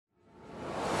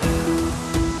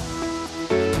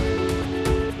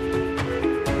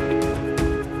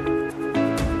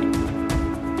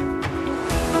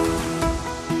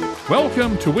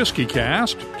Welcome to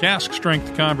WhiskyCast,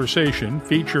 cask-strength conversation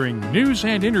featuring news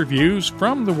and interviews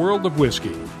from the world of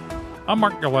whiskey. I'm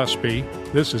Mark Gillespie.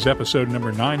 This is episode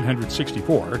number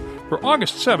 964 for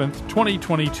August 7th,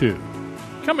 2022.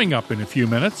 Coming up in a few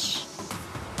minutes.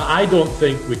 I don't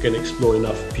think we can explore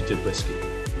enough peated whiskey.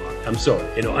 I'm sorry,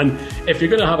 and if you're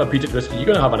going to have a peated whiskey, you're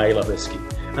going to have an Isle of whiskey.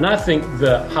 And I think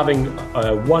that having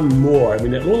one more,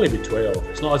 it'll only be 12.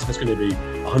 It's not as if it's going to be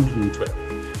 112.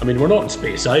 We're not in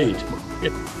Speyside.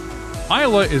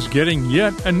 Islay is getting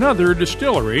yet another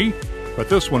distillery, but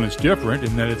this one is different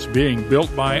in that it's being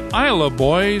built by Islay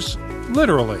Boys,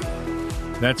 literally.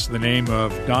 That's the name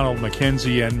of Donald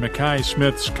MacKenzie and Mackay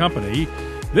Smith's company.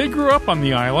 They grew up on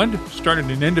the island, started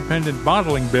an independent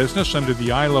bottling business under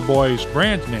the Islay Boys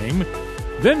brand name,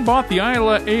 then bought the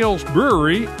Islay Ales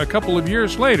brewery a couple of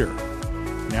years later.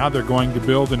 Now they're going to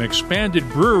build an expanded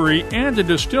brewery and a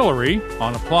distillery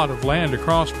on a plot of land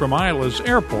across from Islay's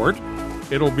airport.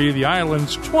 It'll be the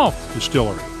island's 12th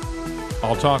distillery.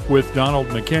 I'll talk with Donald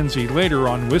MacKenzie later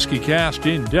on WhiskyCast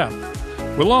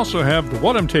In-Depth. We'll also have the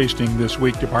What I'm Tasting This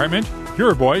Week department,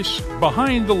 your voice,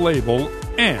 behind the label,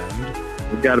 and...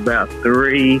 We've got about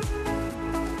 3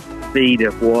 feet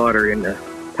of water in the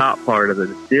top part of the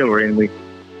distillery, and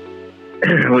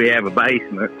we have a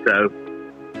basement, so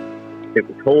it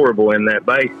was horrible in that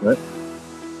basement.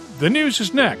 The news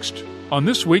is next on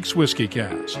this week's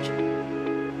WhiskyCast.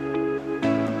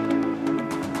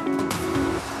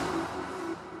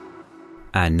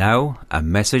 And now, a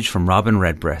message from Robin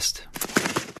Redbreast.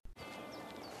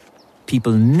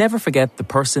 People never forget the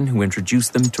person who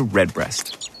introduced them to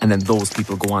Redbreast. And then those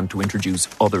people go on to introduce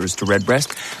others to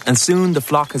Redbreast. And soon the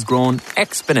flock has grown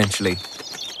exponentially.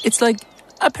 It's like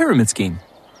a pyramid scheme.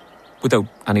 Without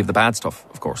any of the bad stuff,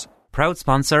 of course. Proud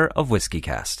sponsor of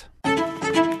WhiskyCast.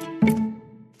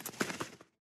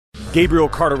 Gabriel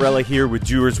Cardarella here with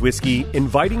Dewar's Whiskey,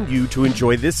 inviting you to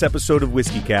enjoy this episode of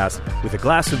WhiskyCast with a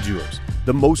glass of Dewar's,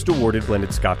 the most awarded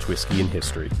blended Scotch whiskey in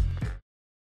history.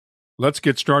 Let's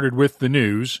get started with the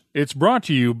news. It's brought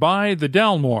to you by the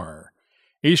Dalmore.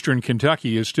 Eastern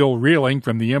Kentucky is still reeling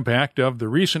from the impact of the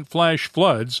recent flash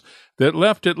floods that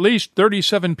left at least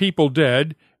 37 people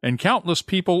dead and countless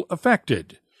people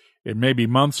affected. It may be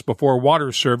months before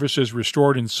water service is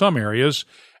restored in some areas,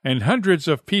 and hundreds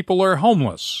of people are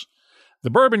homeless. The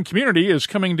Bourbon community is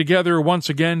coming together once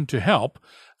again to help.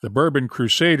 The Bourbon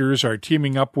Crusaders are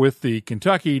teaming up with the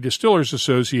Kentucky Distillers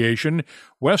Association,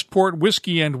 Westport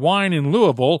Whiskey and Wine in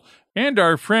Louisville, and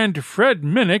our friend Fred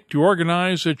Minnick to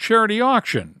organize a charity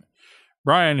auction.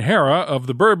 Brian Hara of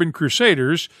the Bourbon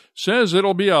Crusaders says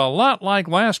it'll be a lot like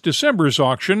last December's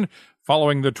auction,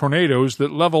 following the tornadoes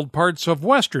that leveled parts of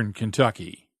western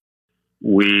Kentucky.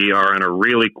 We are in a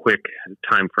really quick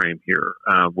time frame here.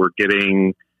 We're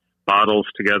getting bottles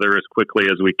together as quickly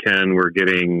as we can. We're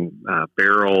getting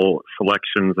barrel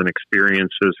selections and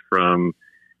experiences from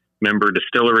member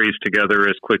distilleries together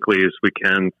as quickly as we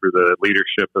can through the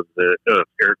leadership of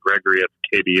Eric Gregory at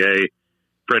the KDA.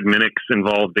 Fred Minnick's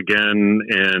involved again,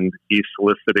 and he's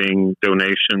soliciting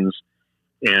donations.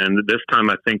 And this time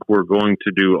I think we're going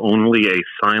to do only a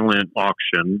silent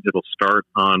auction. It'll start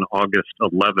on August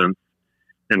 11th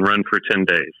and run for 10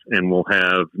 days. And we'll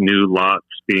have new lots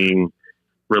being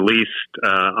released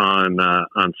on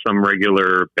some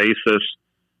regular basis.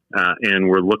 And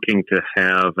we're looking to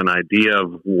have an idea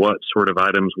of what sort of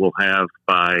items we'll have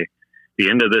by the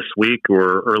end of this week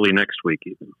or early next week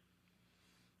even.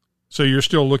 So you're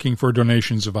still looking for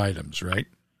donations of items, right?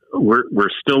 We're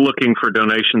still looking for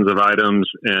donations of items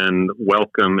and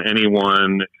welcome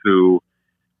anyone who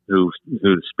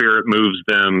the spirit moves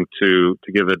them to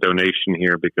give a donation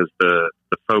here, because the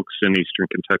folks in Eastern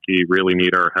Kentucky really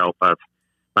need our help.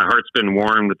 My heart's been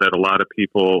warmed that a lot of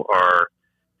people are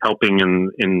helping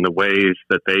in the ways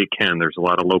that they can. There's a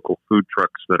lot of local food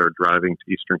trucks that are driving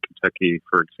to Eastern Kentucky,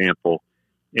 for example,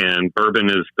 and bourbon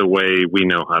is the way we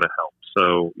know how to help.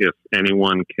 So if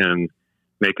anyone can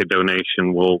make a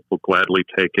donation, we'll gladly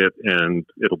take it, and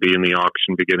it'll be in the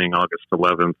auction beginning August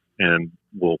 11th, and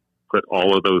we'll put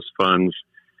all of those funds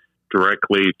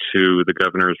directly to the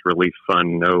Governor's Relief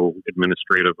Fund, no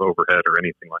administrative overhead or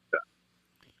anything like that.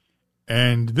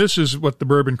 And this is what the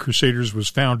Bourbon Crusaders was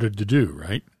founded to do,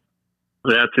 right?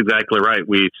 That's exactly right.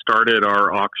 We started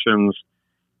our auctions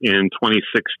in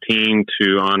 2016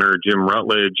 to honor Jim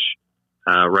Rutledge,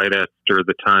 right after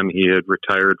the time he had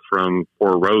retired from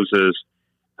Four Roses.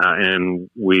 And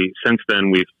since then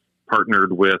we've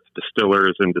partnered with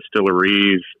distillers and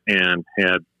distilleries and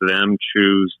had them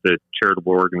choose the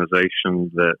charitable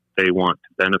organization that they want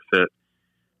to benefit.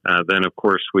 Then, of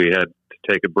course, we had to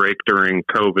take a break during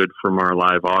COVID from our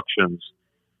live auctions.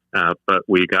 But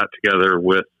we got together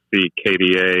with the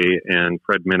KDA and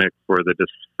Fred Minnick for the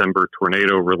December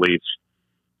Tornado release,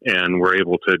 and we're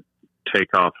able to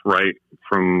take off right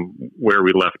from where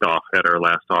we left off at our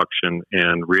last auction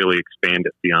and really expand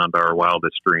it beyond our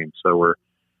wildest dreams. So we're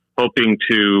hoping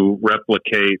to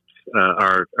replicate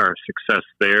our success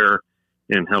there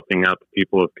in helping out the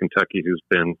people of Kentucky who's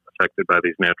been affected by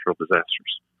these natural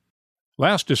disasters.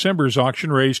 Last December's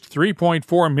auction raised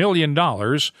 $3.4 million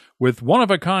with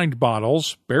one-of-a-kind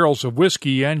bottles, barrels of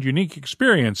whiskey, and unique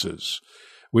experiences.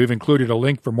 We've included a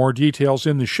link for more details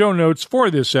in the show notes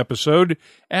for this episode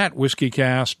at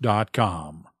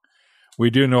whiskycast.com. We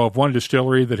do know of one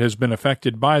distillery that has been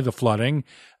affected by the flooding.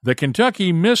 The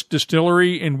Kentucky Mist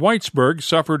Distillery in Whitesburg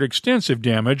suffered extensive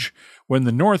damage when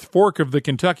the North Fork of the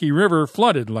Kentucky River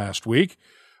flooded last week.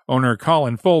 Owner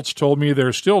Colin Foltz told me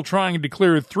they're still trying to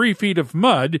clear 3 feet of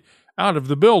mud out of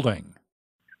the building.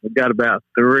 We've got about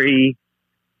 3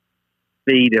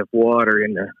 feet of water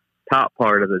in the top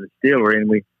part of the distillery, and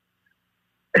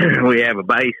we have a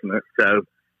basement, so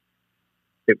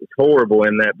it was horrible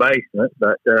in that basement.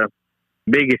 But the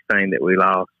biggest thing that we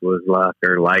lost was like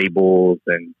our labels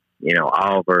and,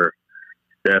 all of our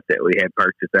stuff that we had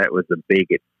purchased. That was the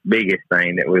biggest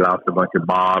thing that we lost. A bunch of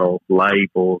bottles,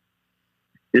 labels,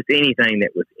 just anything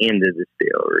that was in the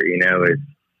distillery.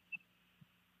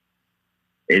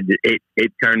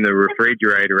 It turned the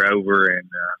refrigerator over, and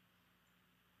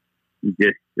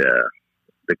just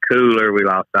the cooler. We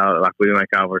lost all, like we make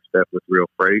all of our stuff with real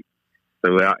fruit,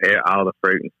 so all the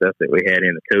fruit and stuff that we had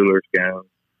in the coolers gone.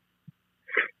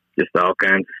 Just all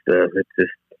kinds of stuff.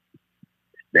 It's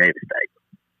devastating.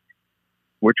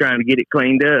 We're trying to get it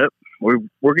cleaned up.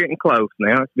 We're getting close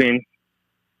now. It's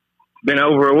been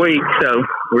over a week, so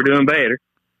we're doing better.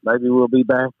 Maybe we'll be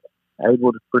back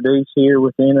able to produce here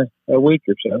within a week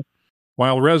or so.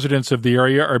 While residents of the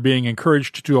area are being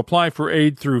encouraged to apply for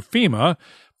aid through FEMA,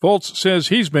 Foltz says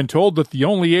he's been told that the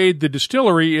only aid the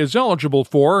distillery is eligible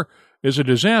for is a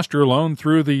disaster loan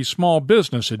through the Small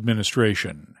Business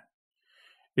Administration.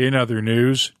 In other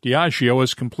news, Diageo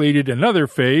has completed another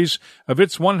phase of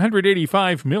its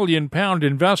 £185 million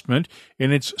investment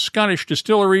in its Scottish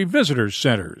distillery visitors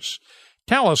centres.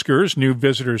 Talisker's new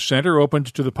visitors centre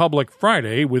opened to the public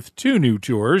Friday with 2 new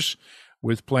tours,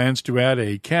 with plans to add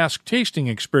a cask tasting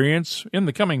experience in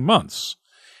the coming months.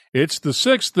 It's the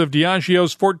 6th of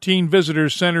Diageo's 14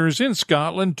 visitors centres in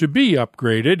Scotland to be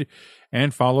upgraded,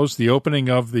 and follows the opening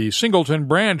of the Singleton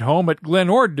brand home at Glen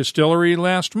Ord Distillery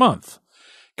last month.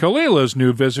 Kalila's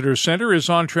new visitor center is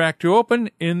on track to open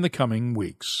in the coming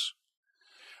weeks.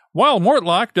 While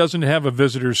Mortlach doesn't have a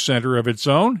visitor center of its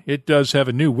own, it does have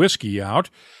a new whiskey out.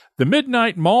 The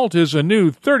Midnight Malt is a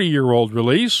new 30-year-old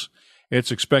release.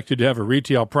 It's expected to have a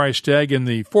retail price tag in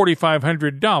the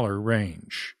 $4,500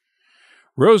 range.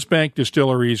 Rosebank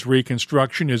Distillery's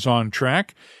reconstruction is on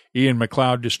track. Ian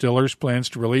MacLeod Distillers plans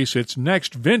to release its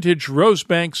next vintage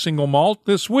Rosebank single malt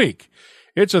this week.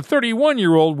 It's a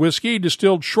 31-year-old whiskey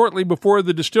distilled shortly before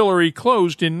the distillery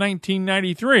closed in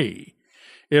 1993.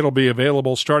 It'll be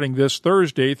available starting this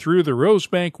Thursday through the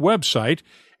Rosebank website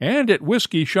and at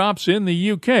whiskey shops in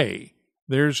the UK.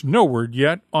 There's no word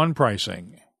yet on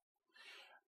pricing.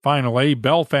 Finally,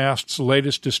 Belfast's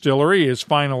latest distillery is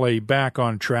finally back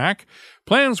on track.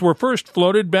 Plans were first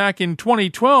floated back in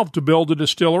 2012 to build a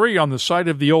distillery on the site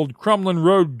of the old Crumlin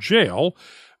Road jail,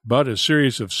 but a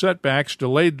series of setbacks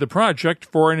delayed the project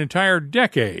for an entire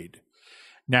decade.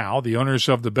 Now, the owners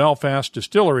of the Belfast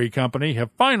Distillery Company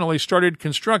have finally started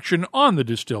construction on the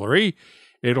distillery.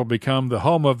 It'll become the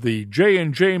home of the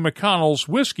J&J McConnell's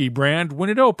whiskey brand when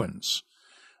it opens.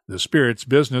 The spirits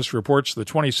business reports the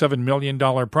 $27 million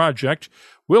project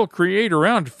will create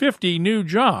around 50 new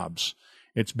jobs.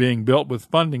 It's being built with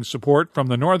funding support from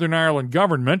the Northern Ireland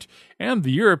government and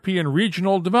the European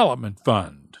Regional Development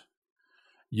Fund.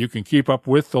 You can keep up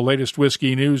with the latest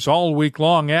whiskey news all week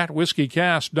long at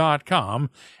whiskycast.com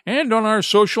and on our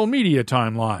social media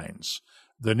timelines.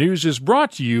 The news is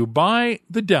brought to you by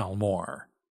the Dalmore.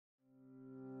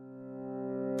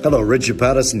 Hello, Richard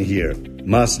Patterson here,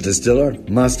 Master Distiller,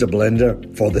 Master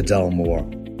Blender for the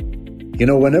Dalmore.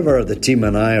 Whenever the team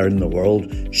and I are in the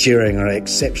world sharing our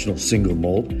exceptional single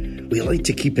malt, we like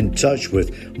to keep in touch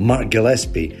with Mark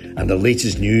Gillespie and the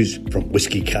latest news from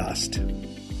WhiskyCast.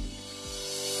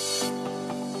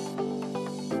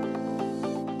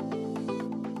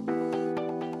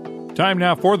 Time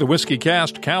now for the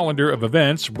WhiskyCast calendar of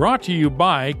events brought to you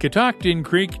by Catoctin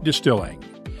Creek Distilling.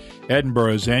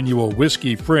 Edinburgh's annual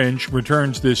Whiskey Fringe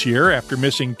returns this year after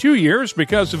missing 2 years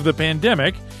because of the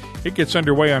pandemic. It gets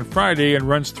underway on Friday and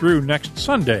runs through next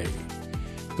Sunday.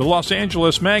 The The Los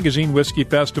Angeles Magazine Whiskey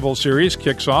Festival Series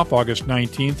kicks off August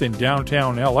 19th in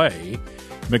downtown L.A.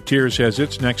 McTeers has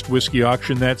its next whiskey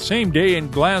auction that same day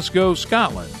in Glasgow,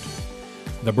 Scotland.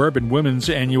 The Bourbon Women's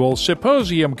Annual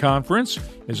Symposium Conference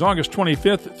is August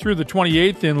 25th through the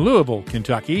 28th in Louisville,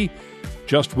 Kentucky.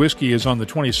 Just Whiskey is on the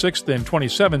 26th and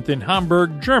 27th in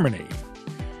Hamburg, Germany.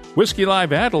 Whiskey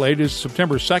Live Adelaide is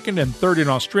September 2nd and 3rd in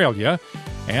Australia,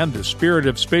 and the Spirit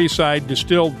of Speyside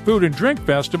Distilled Food and Drink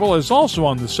Festival is also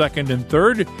on the 2nd and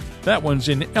 3rd. That one's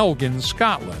in Elgin,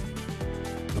 Scotland.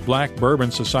 The Black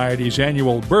Bourbon Society's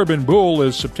annual Bourbon Bowl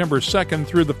is September 2nd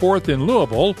through the 4th in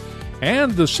Louisville,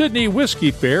 and the Sydney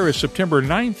Whiskey Fair is September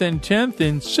 9th and 10th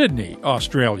in Sydney,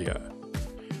 Australia.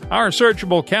 Our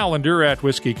searchable calendar at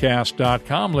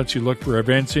whiskycast.com lets you look for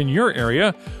events in your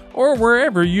area or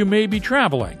wherever you may be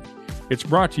traveling. It's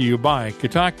brought to you by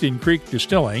Catoctin Creek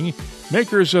Distilling,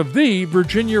 makers of the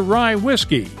Virginia Rye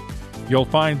Whiskey. You'll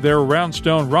find their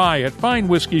Roundstone Rye at fine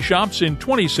whiskey shops in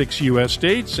 26 U.S.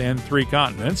 states and 3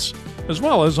 continents, as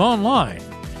well as online.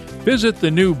 Visit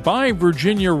the new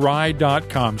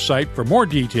BuyVirginiaRye.com site for more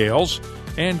details,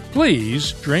 and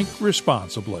please drink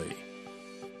responsibly.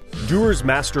 Dewar's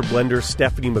master blender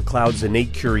Stephanie McLeod's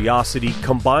innate curiosity,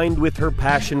 combined with her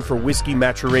passion for whiskey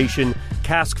maturation,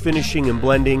 cask finishing, and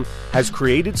blending, has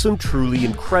created some truly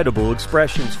incredible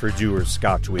expressions for Dewar's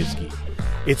Scotch whiskey.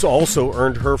 It's also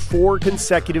earned her 4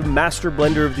 consecutive Master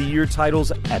Blender of the Year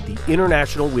titles at the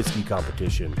International Whiskey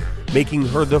Competition, making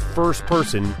her the first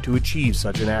person to achieve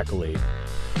such an accolade.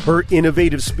 Her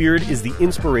innovative spirit is the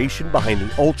inspiration behind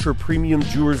the ultra-premium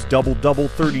Dewar's Double Double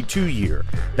 32 year,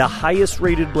 the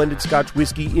highest-rated blended Scotch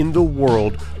whiskey in the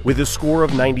world with a score of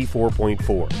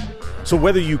 94.4. So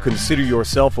whether you consider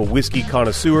yourself a whiskey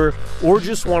connoisseur or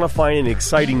just want to find an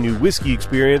exciting new whiskey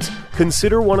experience,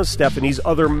 consider one of Stephanie's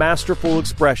other masterful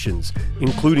expressions,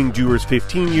 including Dewar's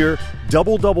 15-year,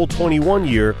 Double Double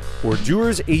 21-year, or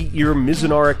Dewar's 8-year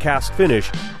Mizunara cask finish,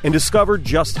 and discover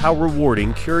just how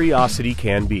rewarding curiosity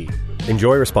can be.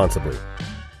 Enjoy responsibly.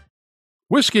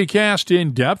 WhiskyCast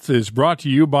In-Depth is brought to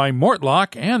you by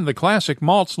Mortlock and the Classic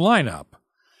Malts lineup.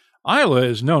 Islay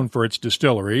is known for its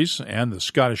distilleries, and the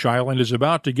Scottish island is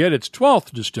about to get its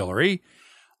 12th distillery.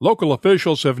 Local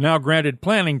officials have now granted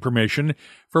planning permission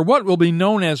for what will be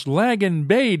known as Laggan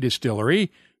Bay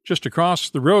Distillery, just across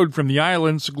the road from the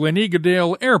island's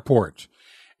Gleneagledale Airport.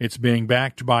 It's being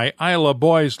backed by Islay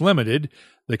Boys Limited,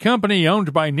 the company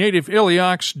owned by native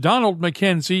Iliocs Donald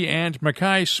MacKenzie and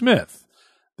Mackay Smith.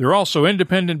 They're also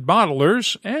independent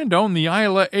bottlers and own the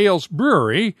Islay Ales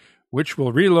brewery, which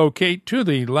will relocate to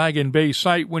the Laggan Bay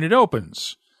site when it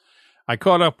opens. I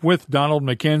caught up with Donald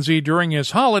MacKenzie during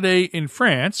his holiday in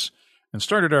France and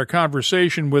started our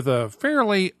conversation with a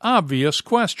fairly obvious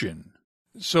question.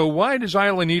 So why does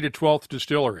Islay need a 12th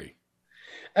distillery?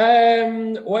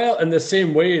 Well, in the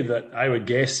same way that I would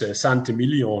guess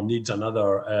Saint-Emilion needs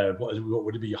another, what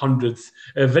would it be, 100th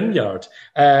vineyard.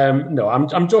 No,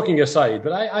 I'm joking aside,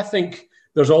 but I think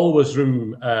there's always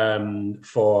room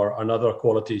for another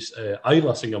quality,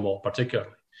 Islay single malt particularly.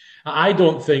 I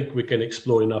don't think we can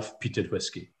explore enough peated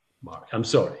whiskey, Mark. I'm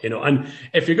sorry, and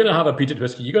if you're going to have a peated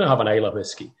whiskey, you're going to have an Islay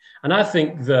whiskey. And I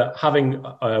think that having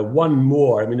one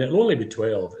more, it'll only be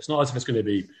 12. It's not as if it's going to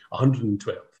be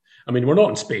 112. We're not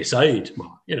in Speyside,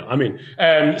 Mark.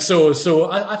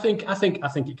 So I think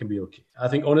it can be okay. I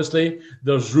think honestly,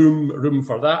 there's room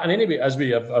for that. And anyway, as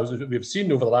we've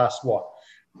seen over the last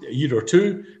a year or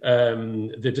two,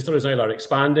 the distilleries now are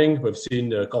expanding. We've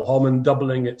seen Kilholman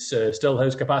doubling its still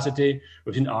house capacity.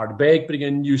 We've seen Ardbeg bring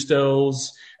in new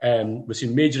stills. We've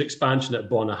seen major expansion at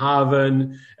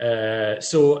Bonnehaven.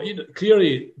 So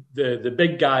clearly the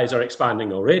big guys are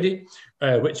expanding already,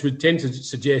 which would tend to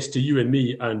suggest to you and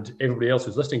me and everybody else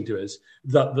who's listening to us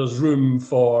that there's room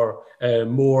for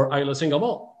more Islay single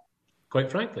malt,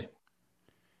 quite frankly.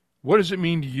 What does it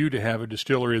mean to you to have a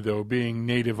distillery, though, being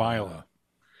native Islay?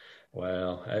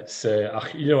 Well, it's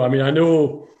I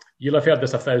know you'll have heard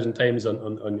this 1,000 times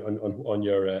on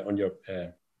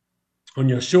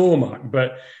your show, Mark.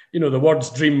 But the words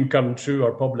 "dream come true"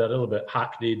 are probably a little bit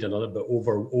hackneyed and a little bit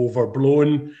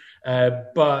overblown.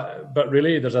 But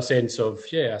really, there's a sense of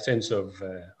I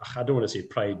don't want to say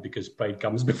pride because pride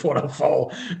comes before a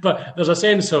fall. But there's a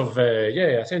sense of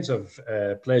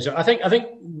pleasure. I think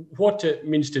what it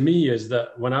means to me is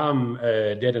that when I'm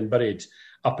dead and buried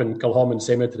up in Kilholman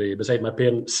Cemetery beside my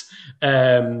parents,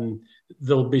 there'll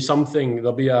be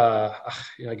a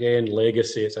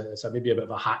legacy. It's maybe a bit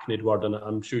of a hackneyed word, and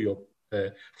I'm sure you'll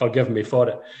forgive me for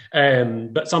it.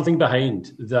 But something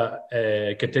behind that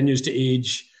continues to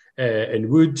age in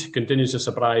wood, continues to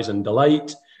surprise and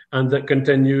delight, and that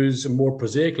continues more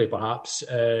prosaically, perhaps,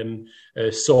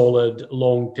 solid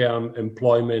long-term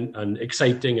employment and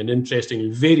exciting and interesting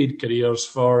and varied careers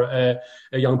for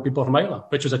young people from Islay,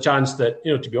 which was a chance that,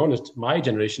 to be honest, my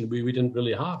generation, we didn't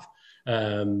really have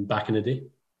back in the day.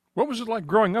 What was it like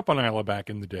growing up on Islay back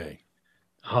in the day?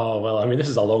 Oh, well, I mean, this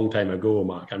is a long time ago,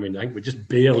 Mark. I mean, I think we just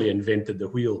barely invented the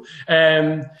wheel.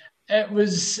 It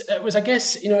was, I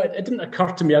guess, it didn't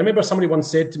occur to me. I remember somebody once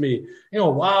said to me,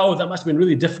 wow, that must have been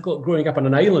really difficult growing up on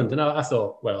an island. And I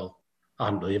thought, well, I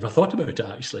hadn't really ever thought about it,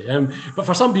 actually. But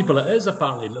for some people, it is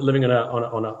apparently living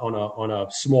on a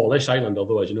smallish island,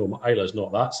 although, as you know, Islay is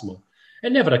not that small.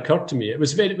 It never occurred to me. It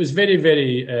was very,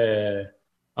 very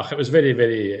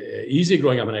easy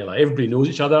growing up in Islay. Everybody knows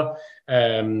each other.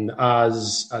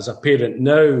 As a parent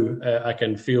now, I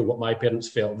can feel what my parents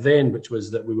felt then, which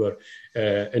was that we were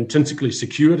intrinsically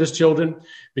secure as children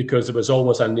because there was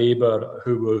always a neighbour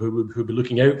who would be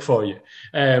looking out for you.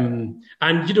 And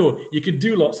you could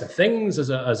do lots of things as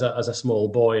a small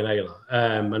boy in Islay,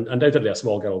 and undoubtedly a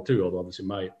small girl too. Although obviously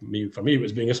for me it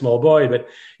was being a small boy. But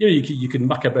you could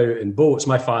muck about in boats.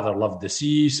 My father loved the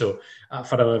sea, so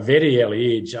from a very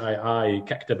early age, I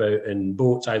kicked about in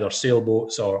boats, either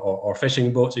sailboats or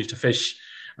fishing boats. I used to fish.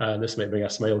 This might bring a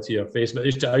smile to your face, but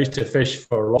I used to fish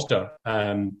for lobster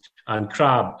and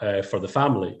crab for the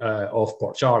family off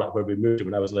Port Charlotte, where we moved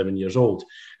when I was 11 years old.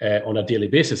 On a daily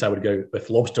basis, I would go out with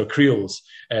lobster creels,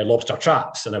 lobster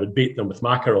traps, and I would bait them with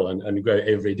mackerel and go out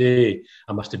every day.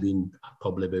 I must have been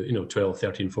probably about 12,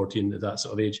 13, 14, at that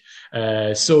sort of age.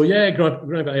 Growing up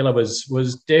in Islay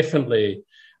was definitely...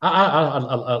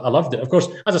 I loved it. Of course,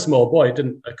 as a small boy, it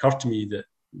didn't occur to me that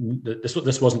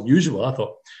this wasn't usual. I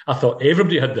thought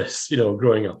everybody had this,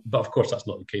 growing up. But of course, that's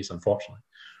not the case, unfortunately.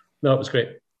 No, it was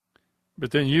great. But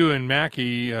then you and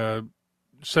Mackie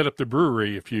set up the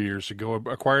brewery a few years ago,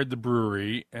 acquired the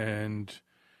brewery, and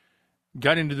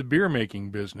got into the beer making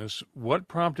business. What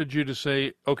prompted you to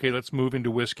say, okay, let's move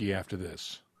into whiskey after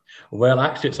this? Well,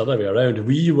 actually, it's the other way around.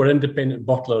 We were independent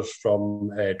bottlers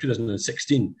from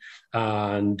 2016,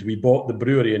 and we bought the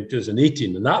brewery in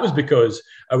 2018. And that was because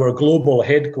our global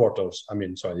headquarters,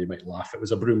 you might laugh, it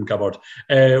was a broom cupboard,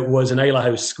 was in Islay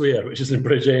House Square, which is in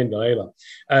Bridgend, Islay.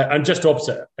 And just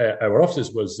opposite our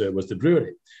offices was the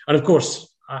brewery. And of course,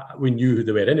 we knew who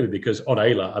they were anyway, because on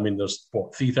Islay, there's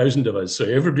 3,000 of us, so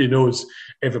everybody knows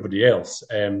everybody else.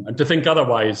 And to think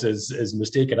otherwise is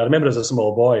mistaken. I remember as a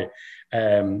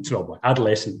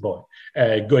adolescent boy,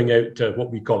 going out to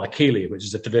what we call a ceilidh, which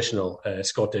is a traditional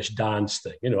Scottish dance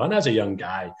thing, and as a young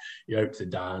guy, you're out to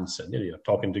dance and, you're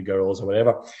talking to girls or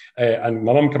whatever. And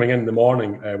my mum coming in the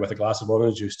morning with a glass of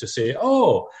orange juice to say,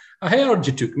 "Oh, I heard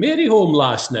you took Mary home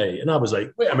last night." And I was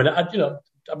like, wait a minute,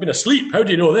 I've been asleep. How do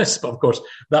you know this? But of course,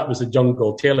 that was the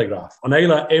Jungle Telegraph. On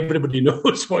Islay, everybody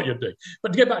knows what you're doing.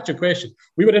 But to get back to your question,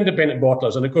 we were independent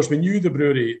bottlers, and of course, we knew the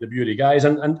brewery guys,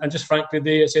 and just frankly,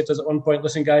 they said to us at one point,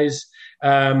 "Listen, guys,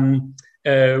 we're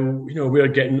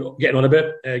getting on a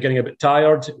bit, getting a bit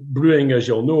tired. Brewing, as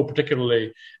you'll know,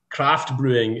 particularly craft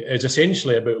brewing, is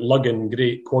essentially about lugging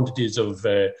great quantities of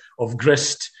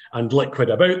grist and liquid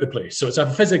about the place. So it's a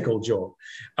physical job."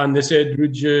 And they said,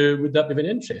 would that be of an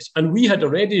interest? And we had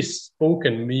already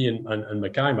spoken, me and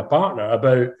Mackay, my partner,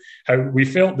 about how we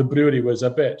felt the brewery was a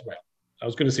bit, well, I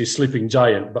was going to say sleeping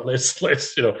giant, but let's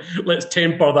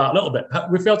temper that a little bit.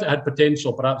 We felt it had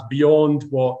potential, perhaps beyond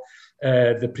what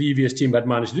the previous team had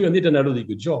managed to do, and they did a really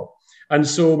good job. And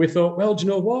so we thought, well, do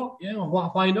you know what?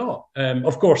 Why not?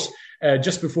 Of course,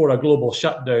 just before a global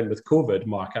shutdown with COVID,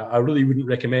 Mark, I really wouldn't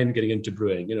recommend getting into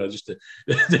brewing, just the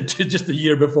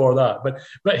year before that.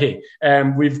 But hey,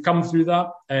 we've come through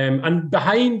that. And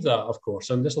behind that, of course,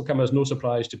 and this will come as no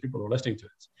surprise to people who are listening to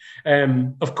us,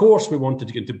 of course, we wanted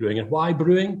to get into brewing. And why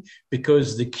brewing?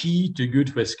 Because the key to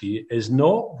good whiskey is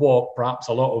not what perhaps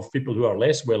a lot of people who are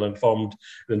less well informed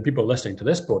than people listening to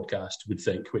this podcast would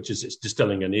think, which is it's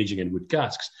distilling and aging in wood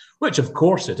casks, which of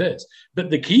course it is.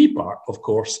 But the key part, of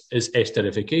course, is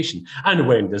esterification. And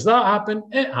when does that happen?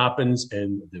 It happens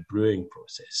in the brewing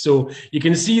process. So you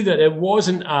can see that it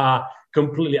wasn't a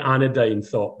completely anodyne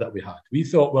thought that we had. We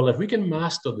thought, well, if we can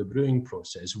master the brewing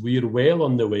process, we're well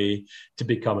on the way to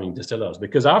becoming distillers.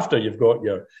 Because after you've got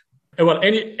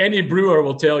any brewer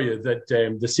will tell you that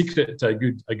the secret to a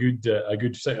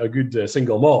good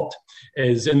single malt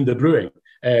is in the brewing.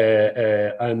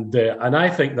 And I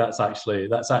think that's actually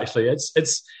it's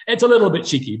a little bit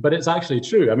cheeky, but it's actually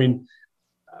true.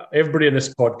 Everybody in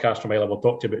this podcast from Islay will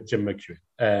talk to you about Jim McEwen,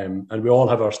 and we all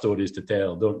have our stories to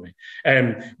tell, don't we?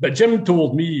 But Jim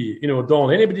told me,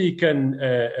 Don, anybody can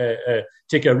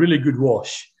take a really good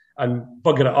wash and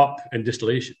bugger it up in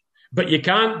distillation. But you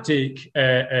can't take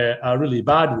a really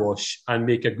bad wash and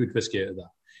make a good whiskey out of that.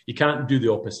 You can't do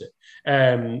the opposite.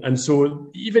 And so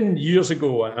even years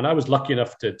ago, and I was lucky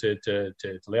enough to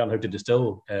learn how to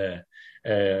distill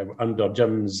under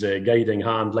Jim's guiding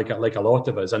hand, like a lot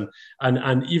of us.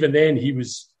 And even then, he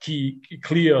was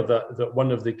clear that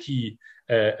one of the key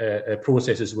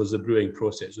processes was the brewing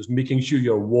process, was making sure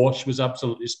your wash was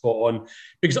absolutely spot on,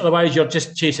 because otherwise you're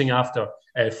just chasing after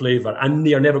flavour and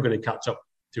you're never going to catch up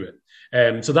to it.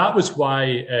 So that was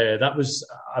why that was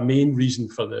a main reason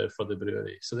for the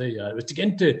brewery. So there you go. It was to get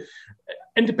into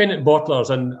independent bottlers,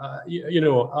 and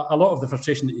a lot of the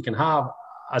frustration that you can have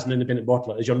as an independent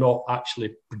bottler is you're not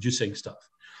actually producing stuff.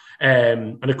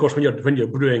 And of course, when you're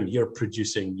brewing, you're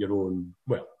producing your own,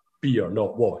 well, beer,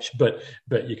 not wash, but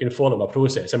you can follow a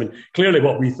process. I mean, clearly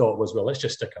what we thought was, well, let's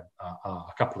just stick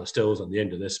a couple of stills on the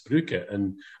end of this brew kit,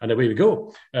 and away we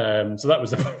go. So that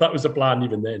was the plan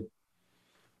even then.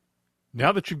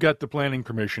 Now that you've got the planning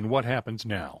permission, what happens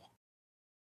now?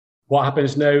 What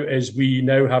happens now is we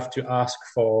now have to ask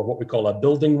for what we call a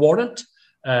building warrant,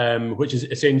 which is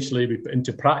essentially we put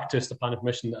into practice the planning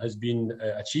permission that has been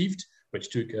achieved, which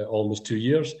took almost 2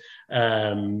 years,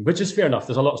 which is fair enough.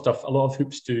 There's a lot of stuff, a lot of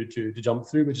hoops to jump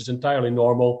through, which is entirely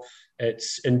normal.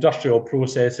 It's industrial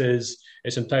processes.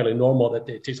 It's entirely normal that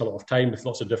it takes a lot of time with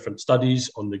lots of different studies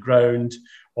on the ground,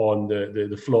 on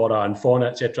the flora and fauna,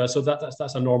 etc. So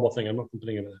that's a normal thing. I'm not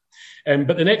complaining about that.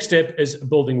 But the next step is a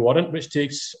building warrant, which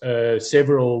takes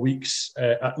several weeks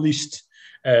at least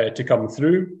to come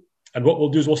through. And what we'll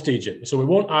do is we'll stage it. So we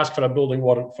won't ask for a building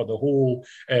warrant for the whole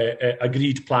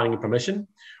agreed planning and permission.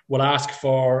 We'll ask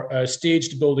for a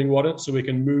staged building warrant so we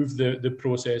can move the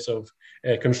process of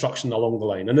construction along the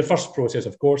line. And the first process,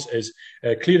 of course, is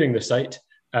clearing the site.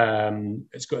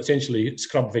 It's got essentially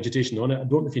scrub vegetation on it. I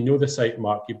don't know if you know the site,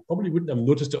 Mark. You probably wouldn't have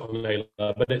noticed it on Islay,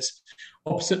 but it's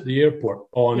opposite the airport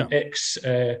on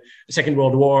Second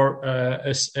World War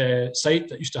site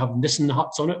that used to have Nissen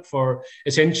huts on it for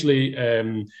essentially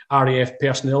RAF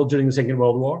personnel during the Second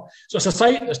World War. So it's a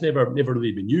site that's never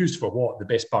really been used for the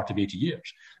best part of 80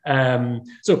 years.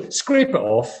 So scrape it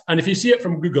off, and if you see it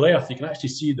from Google Earth, you can actually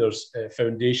see there's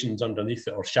foundations underneath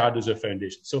it or shadows of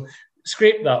foundations. So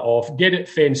scrape that off, get it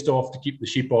fenced off to keep the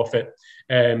sheep off it,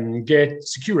 get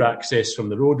secure access from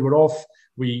the road.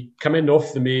 We come in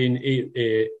off the main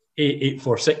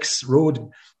A846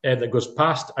 road that goes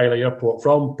past Islay Airport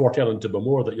from Port Ellen to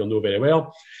Bowmore, that you'll know very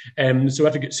well. So we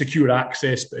have to get secure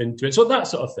access into it. So that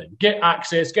sort of thing. Get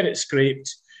access, get it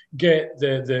scraped, get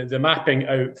the mapping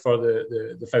out for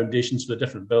the foundations for the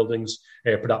different buildings,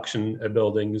 production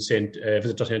buildings,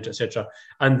 visitor centre, etc.,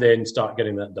 and then start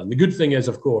getting that done. The good thing is,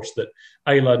 of course, that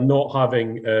Islay not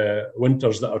having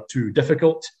winters that are too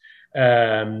difficult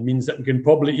means that we can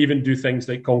probably even do things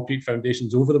like concrete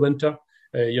foundations over the winter.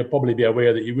 You'll probably be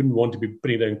aware that you wouldn't want to be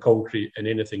putting down concrete in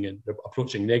anything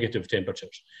approaching negative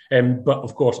temperatures. But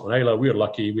of course, on Islay, we're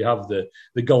lucky. We have the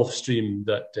Gulf Stream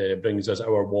that brings us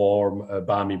our warm,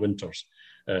 balmy winters.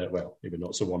 Well, maybe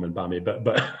not so warm and balmy, but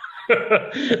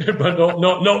but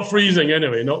not freezing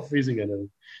anyway. Not freezing anyway.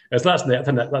 So that's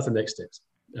the next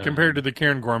step. Compared to the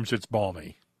Cairngorms, it's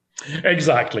balmy.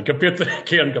 Exactly. Compared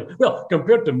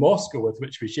to Moscow, with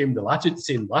which we shame the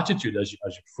same latitude, as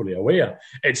you're fully aware,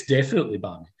 it's definitely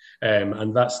balmy.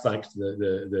 And that's thanks to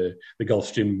the Gulf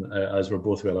Stream, as we're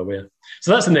both well aware. So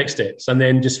that's the next steps, and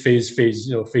then just phase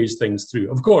things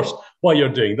through. Of course, while you're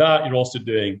doing that, you're also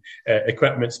doing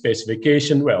equipment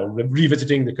specification. Well,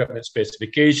 revisiting the equipment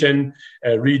specification,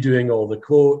 redoing all the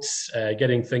quotes,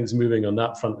 getting things moving on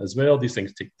that front as well. These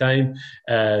things take time,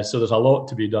 so there's a lot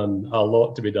to be done.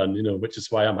 Which is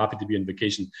why I'm happy to be on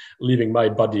vacation, leaving my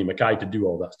buddy Mackay to do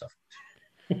all that stuff.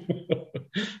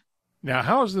 Now,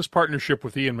 how is this partnership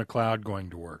with Ian MacLeod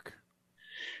going to work?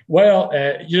 Well,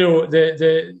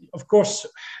 of course,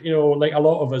 like a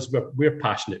lot of us, we're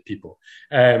passionate people,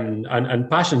 and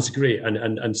passion's great,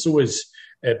 and so is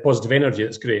positive energy.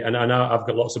 It's great, and I've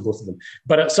got lots of both of them.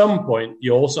 But at some point,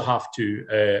 you also have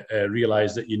to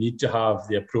realise that you need to have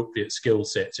the appropriate skill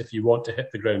sets if you want to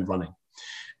hit the ground running.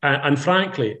 And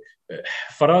frankly,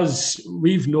 for us,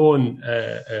 we've known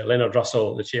Leonard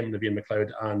Russell, the chairman of Ian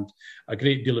MacLeod, and a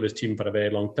great deal of his team for a very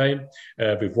long time.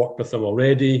 We've worked with them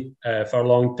already for a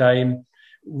long time.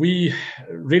 We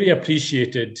really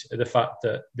appreciated the fact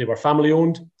that they were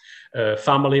family-owned,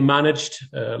 family-managed.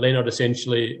 Leonard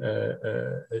essentially,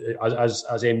 as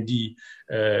MD,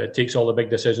 takes all the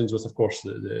big decisions with, of course,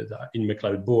 the Ian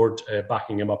MacLeod board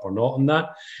backing him up or not on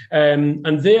that.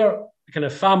 And their kind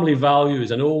of family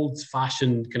values and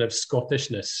old-fashioned kind of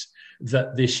Scottishness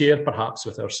that they share perhaps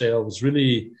with ourselves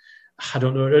really, I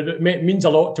don't know, it means a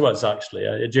lot to us, actually.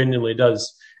 It genuinely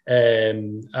does.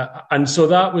 And so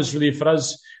that was really, for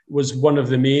us, was one of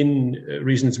the main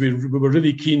reasons we were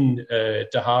really keen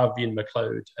to have Ian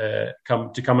MacLeod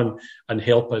come and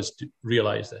help us to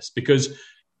realise this, because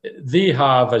they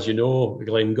have, as you know,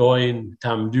 Glengoyne,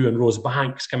 Tamdhu and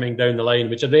Rosebanks coming down the line,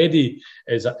 which already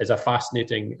is a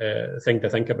fascinating thing to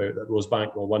think about, that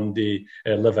Rosebank will one day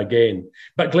live again.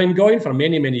 But Glengoyne for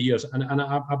many, many years, and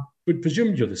I would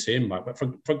presume you're the same, Mark, but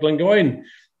for Glengoyne,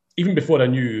 even before I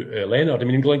knew Leonard, I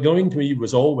mean, Glengoyne to me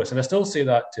was always, and I still say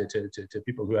that to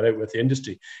people who are out with the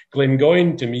industry,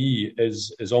 Glengoyne to me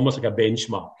is almost like a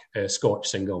benchmark Scotch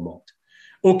single malt.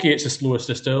 Okay, it's the slowest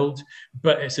distilled,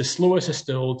 but it's the slowest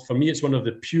distilled. For me, it's one of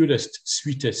the purest,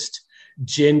 sweetest,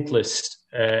 gentlest,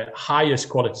 highest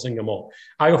quality single malt.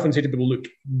 I often say to people, look,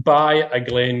 buy a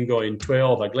Glengoyne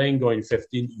 12, a Glengoyne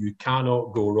 15. You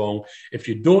cannot go wrong. If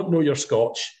you don't know your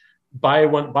Scotch, buy a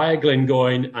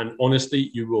Glengoyne, and honestly,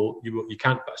 you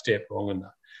can't put a step wrong in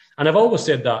that. And I've always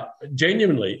said that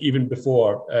genuinely, even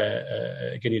before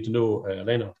getting to know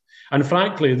Leonard. And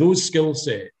frankly, those skill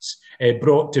sets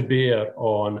brought to bear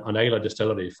on an Islay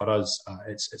distillery, for us,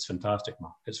 it's fantastic,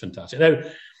 Mark. It's fantastic. Now,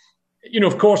 you know,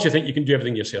 of course, you think you can do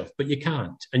everything yourself, but you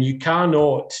can't, and you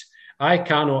cannot. I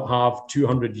cannot have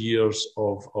 200 years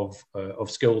of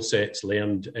skill sets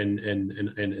learned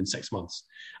in 6 months.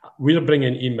 We're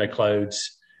bringing Ian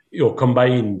MacLeod's, you know,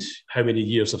 combined, how many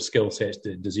years of skill sets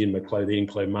does Ian MacLeod, the Ian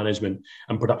MacLeod management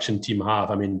and production team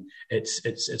have? I mean,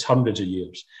 it's hundreds of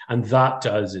years, and that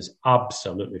to us is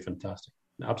absolutely fantastic.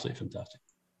 Absolutely fantastic.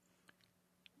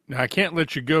 Now, I can't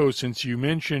let you go since you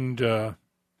mentioned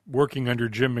working under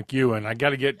Jim McEwen. I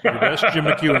got to get the best Jim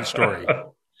McEwen story.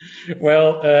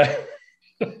 Well,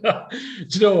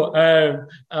 you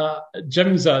know,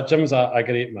 Jim's a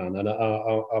great man, and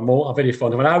I'm very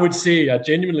fond of him. And I would say, I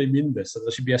genuinely mean this, that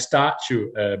there should be a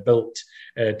statue built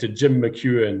to Jim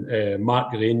McEwen,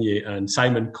 Mark Rainier, and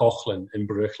Simon Coughlin in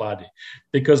Bruichladdich.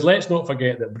 Because let's not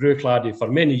forget that Bruichladdich,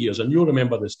 for many years, and you'll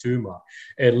remember this too, Mark,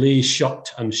 lay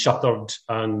shut and shuttered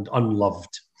and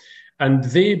unloved. And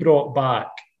they brought back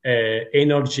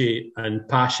energy and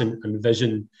passion and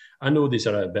vision. I know these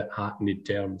are a bit hackneyed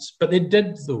terms, but they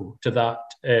did, though, to that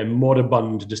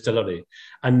moribund distillery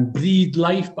and breathed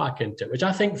life back into it, which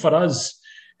I think for us,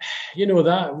 you know,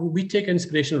 that we take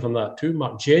inspiration from that too,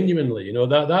 Mark, genuinely. You know,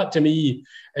 that to me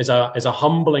is a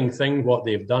humbling thing, what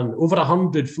they've done. Over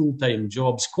 100 full-time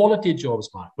jobs, quality jobs,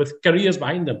 Mark, with careers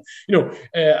behind them. You know,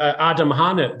 Adam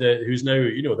Hannett, who's now,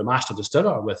 you know, the master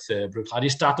distiller with Bruichladdich,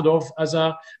 started off as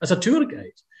a tour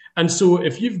guide. And so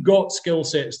if you've got skill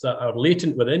sets that are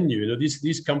latent within you, you know,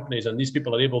 these companies and these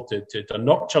people are able to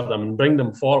nurture them and bring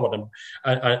them forward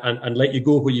and let you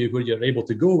go where you're able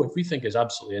to go, which we think is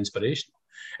absolutely inspirational.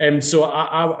 So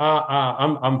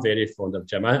I'm very fond of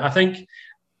Jim. I think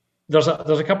there's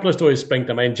a couple of stories spring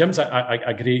to mind. Jim's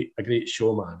a great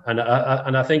showman, and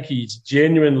I think he's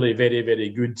genuinely very, very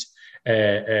good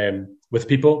with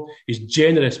people. He's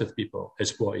generous with people,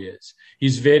 is what he is.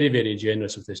 He's very, very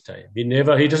generous with his time.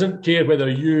 He doesn't care whether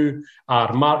you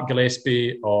are Mark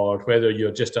Gillespie or whether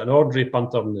you're just an ordinary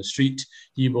punter on the street.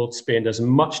 He will spend as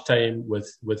much time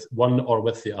with one or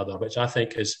with the other, which I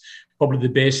think is probably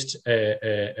the best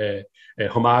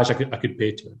homage I could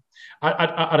pay to him.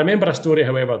 I remember a story,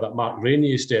 however, that Mark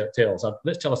Rainier tells.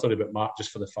 Let's tell a story about Mark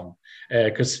just for the fun,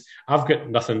 because I've got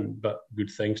nothing but good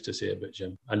things to say about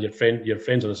Jim. And your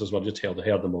friends on this as well just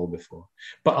heard them all before.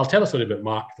 But I'll tell a story about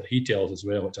Mark that he tells as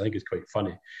well, which I think is quite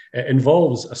funny. It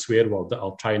involves a swear word that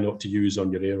I'll try not to use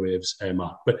on your airwaves,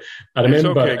 Mark. But I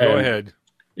remember. It's okay, go ahead.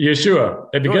 You sure?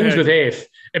 It begins with F.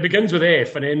 It begins with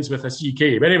F and ends with a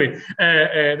CK. But anyway,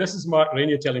 this is Mark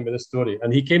Rainier telling me this story.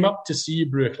 And he came up to see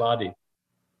Bruichladdich,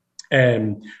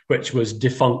 which was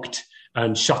defunct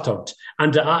and shuttered.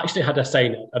 And it actually had a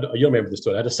sign, you remember the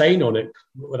story, it had a sign on it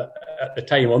at the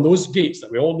time, on those gates that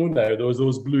we all know now,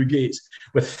 those blue gates,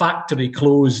 with factory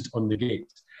closed on the gate.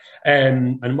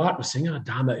 And Mark was saying,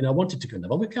 damn it, and I wanted to go and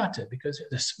have a look at it because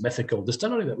it's this mythical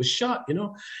distillery that was shut, you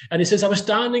know. And he says, I was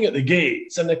standing at the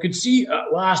gates and I could see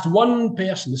at last one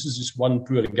person, this is just one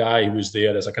poor guy who was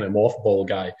there as a kind of mothball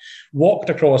guy,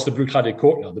 walked across the Bruichladdich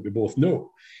courtyard that we both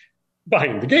know,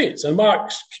 behind the gates. And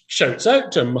Mark shouts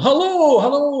out to him,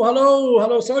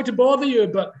 hello, sorry to bother you,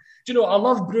 but you know, I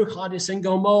love Bruichladdich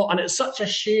single malt, and it's such a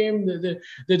shame that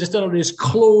the distillery is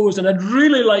closed, and I'd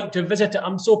really like to visit it.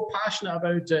 I'm so passionate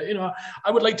about it. You know, I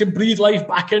would like to breathe life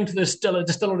back into the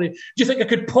distillery. Do you think I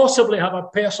could possibly have a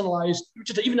personalised,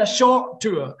 just even a short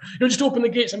tour? You know, just open the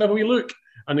gates and have a wee look.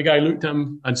 And the guy looked at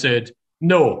him and said,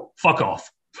 no, fuck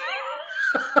off.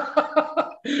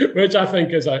 which I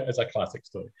think is a classic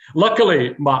story.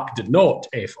 Luckily, Mark did not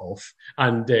F off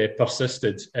and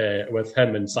persisted with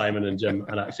him and Simon and Jim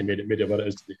and actually made it what it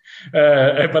is today.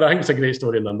 But I think it's a great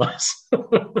story nonetheless.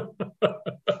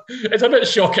 It's a bit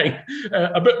shocking,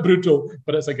 a bit brutal,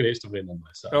 but it's a great story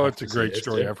nonetheless. It's a great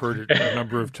story. I've heard it a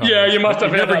number of times. Yeah, you must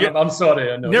have heard it. I'm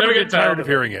sorry. Never get tired of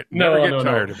hearing it. Never get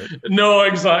tired of it. No,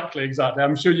 exactly.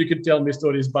 I'm sure you could tell me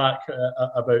stories back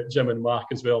about Jim and Mark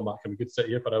as well, Mark, and we could sit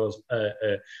here for hours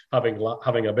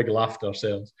having a big laugh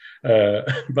ourselves. But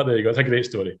there you go. It's a great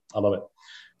story. I love it.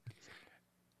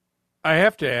 I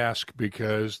have to ask,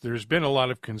 because there's been a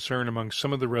lot of concern among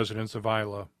some of the residents of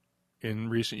Islay in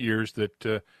recent years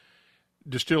that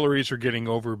distilleries are getting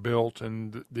overbuilt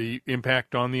and the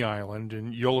impact on the island.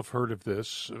 And you'll have heard of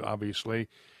this, obviously,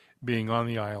 being on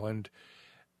the island.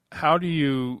 How do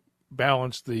you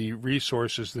balance the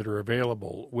resources that are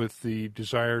available with the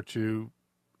desire to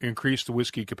increase the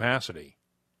whiskey capacity?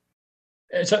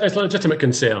 It's a legitimate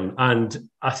concern, and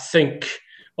I think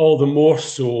all the more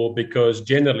so because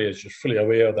generally, as you're fully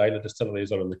aware, the Islay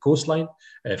distilleries are on the coastline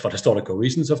for historical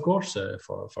reasons, of course,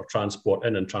 for transport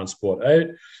in and transport out,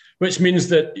 which means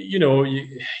that,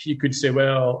 you could say,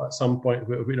 well, at some point,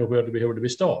 where do we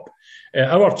stop?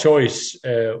 Our choice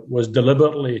was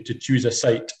deliberately to choose a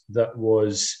site that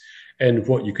was in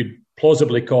what you could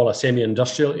plausibly call a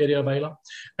semi-industrial area of Islay,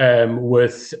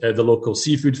 with the local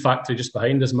seafood factory just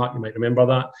behind us. Mark, you might remember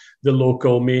that. The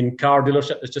local main car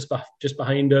dealership is just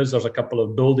behind us. There's a couple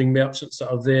of building merchants that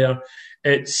are there.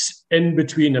 It's in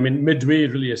between, midway,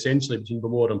 really, essentially, between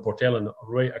Bourbon and Portellen,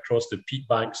 right across the peat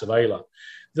banks of Islay.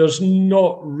 There's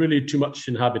not really too much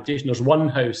inhabitation. There's one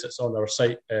house that's on our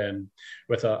site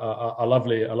with a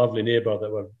lovely neighbour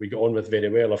that we got on with very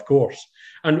well, of course.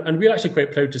 And we're actually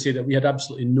quite proud to say that we had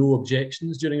absolutely no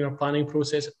objections during our planning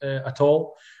process at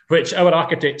all, which our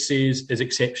architect says is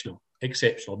exceptional,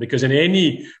 because in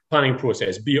any planning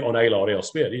process, be it on Islay or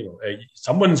elsewhere,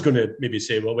 someone's going to maybe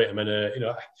say, well, wait a minute,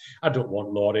 I don't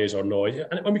want lorries or no.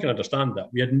 And we can understand that.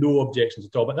 We had no objections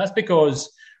at all. But that's because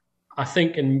I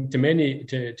think for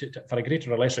a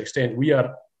greater or lesser extent, we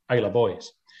are Islay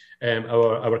Boys.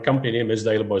 Our company name is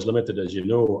the Islay Boys Limited, as you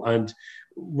know, and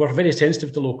we're very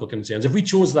sensitive to local concerns. If we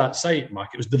chose that site,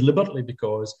 Mark, it was deliberately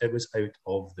because it was out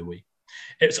of the way.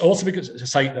 It's also because it's a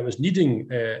site that was needing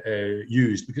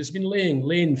used, because it's been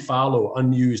laying fallow,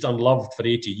 unused, unloved for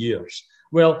 80 years.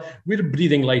 Well, we're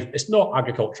breathing life. It's not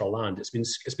agricultural land. It's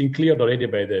been cleared already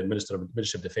by the Minister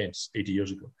of Defence 80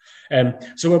 years ago.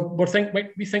 So we think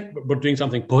we're doing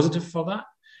something positive for that.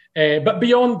 But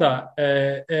beyond that,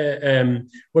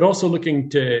 we're also looking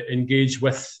to engage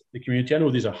with the community. I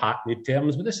know these are hackneyed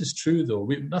terms, but this is true, though.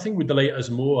 Nothing would delight us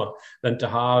more than to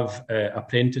have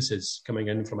apprentices coming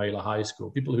in from Islay High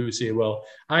School, people who say, well,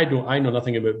 I know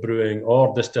nothing about brewing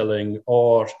or distilling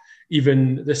or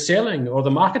even the selling or the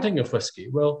marketing of whiskey.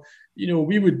 Well,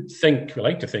 we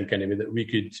like to think anyway, that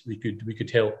we could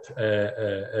help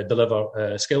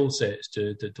deliver skill sets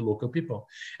to local people.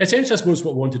 Essentially, I suppose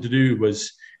what we wanted to do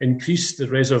was increase the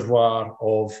reservoir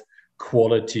of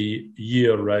quality,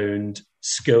 year-round,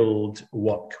 skilled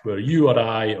work where you or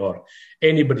I or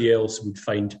anybody else would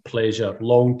find pleasure,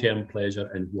 long-term pleasure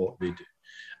in what they do.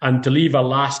 And to leave a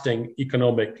lasting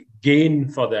economic gain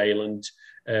for the island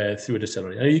through a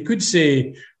distillery. Now, you could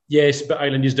say, yes, but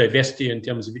Ireland needs diversity in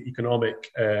terms of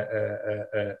economic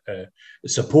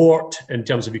support, in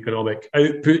terms of economic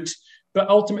output. But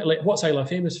ultimately, what's Islay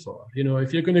famous for?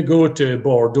 If you're going to go to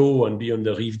Bordeaux and be on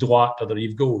the Rive Droite or the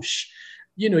Rive Gauche,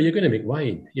 you're going to make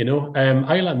wine.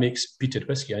 Islay makes peated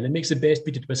whiskey, and it makes the best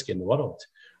peated whiskey in the world.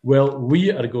 Well,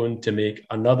 we are going to make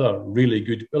another really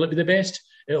good. Will it be the best?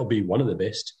 It'll be one of the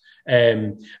best.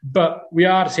 But we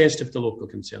are sensitive to local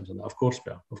concerns on that. Of course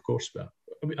we are.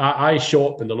 I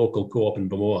shop in the local co-op in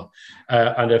Bourbon,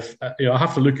 and if I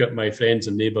have to look at my friends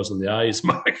and neighbours in the eyes,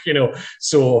 Mark.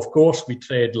 So of course we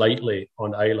tread lightly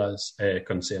on Islay's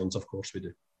concerns. Of course we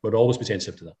do. We'll always be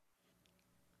sensitive to that.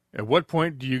 At what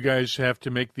point do you guys have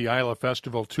to make the Islay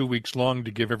Festival 2 weeks long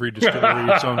to give every distillery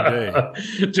its own day?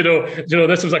 Do you know,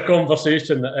 this was a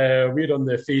conversation. We're on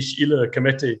the Fèis Ile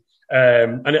committee.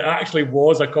 And it actually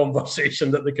was a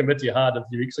conversation that the committee had a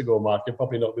few weeks ago, Mark. You'll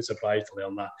probably not be surprised to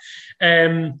learn that.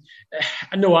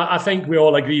 No, I think we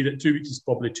all agree that 2 weeks is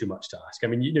probably too much to ask.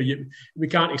 We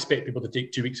can't expect people to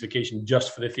take 2 weeks vacation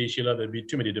just for the Fèis Ile. There'd be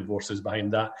too many divorces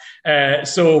behind that.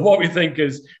 So what we think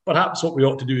is perhaps what we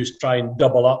ought to do is try and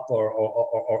double up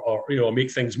or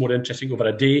make things more interesting over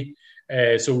a day.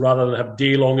 So rather than have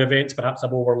day-long events, perhaps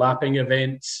have overlapping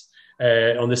events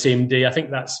on the same day. I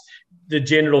think that's the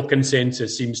general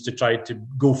consensus seems to try to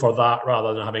go for that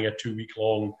rather than having a 2 week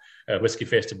long Whiskey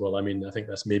Festival. I mean, I think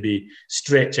that's maybe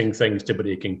stretching things to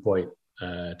breaking point,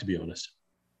 to be honest.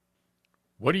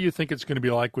 What do you think it's going to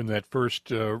be like when that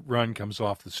first run comes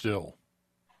off the still?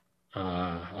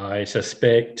 I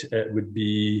suspect it would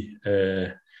be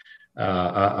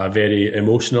a very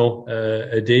emotional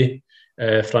day.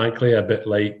 Frankly, a bit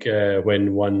like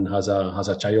when one has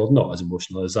a child. Not as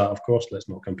emotional as that, of course. Let's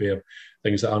not compare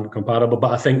things that aren't comparable.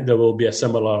 But I think there will be a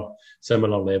similar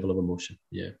level of emotion.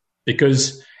 Yeah,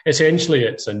 because essentially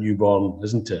it's a newborn,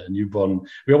 isn't it? A newborn.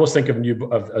 We always think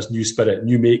as new spirit,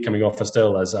 new mate coming off a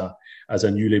still as a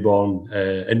newly born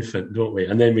infant, don't we?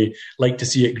 And then we like to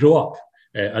see it grow up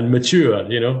and mature,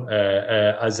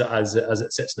 as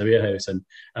it sits in a warehouse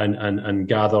and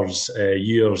gathers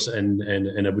years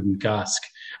in a wooden cask,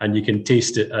 and you can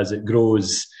taste it as it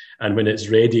grows. And when it's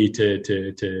ready to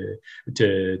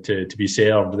be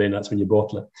served, then that's when you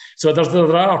bottle it. So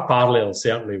there are parallels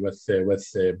certainly with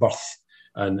birth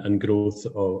and growth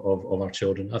of our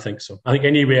children. I think so. I think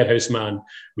any warehouse man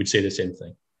would say the same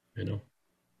thing.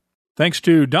 Thanks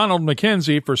to Donald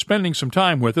MacKenzie for spending some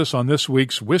time with us on this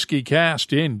week's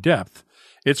WhiskyCast In-Depth.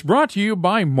 It's brought to you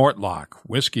by Mortlach,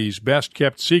 whiskey's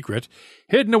best-kept secret,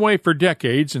 hidden away for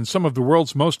decades in some of the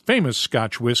world's most famous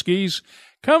Scotch whiskies,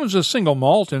 comes a single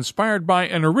malt inspired by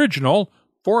an original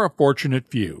for a fortunate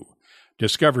few.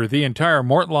 Discover the entire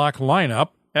Mortlach lineup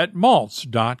at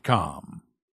malts.com.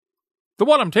 The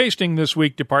What I'm Tasting This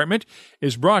Week department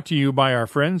is brought to you by our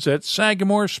friends at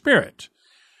Sagamore Spirit.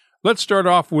 Let's start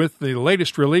off with the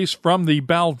latest release from the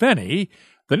Balvenie,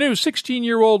 the new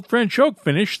 16-year-old French oak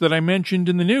finish that I mentioned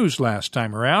in the news last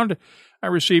time around. I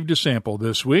received a sample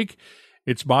this week.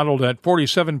 It's bottled at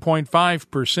 47.5%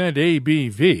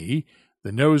 ABV.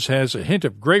 The nose has a hint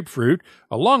of grapefruit,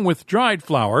 along with dried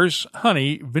flowers,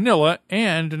 honey, vanilla,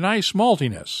 and nice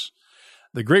maltiness.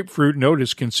 The grapefruit note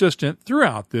is consistent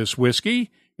throughout this whiskey.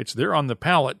 It's there on the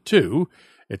palate, too.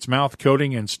 It's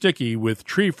mouth-coating and sticky with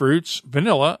tree fruits,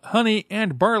 vanilla, honey,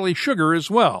 and barley sugar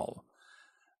as well.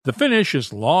 The finish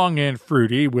is long and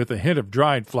fruity with a hint of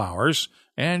dried flowers,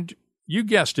 and, you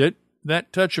guessed it,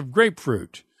 that touch of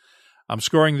grapefruit. I'm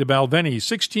scoring the Balvenie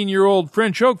 16-year-old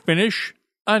French oak finish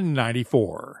a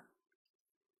 94.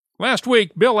 Last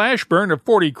week, Bill Ashburn of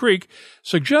 40 Creek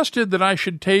suggested that I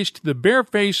should taste the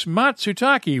Bareface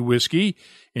Matsutake whiskey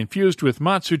infused with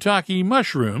Matsutake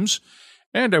mushrooms,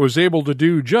 and I was able to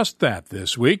do just that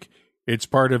this week. It's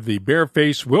part of the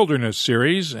Bareface Wilderness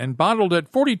series and bottled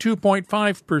at 42.5%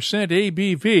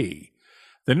 ABV.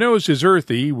 The nose is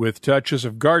earthy with touches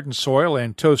of garden soil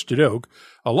and toasted oak,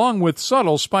 along with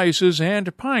subtle spices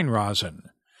and pine rosin.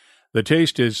 The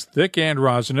taste is thick and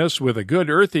rosinous with a good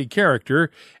earthy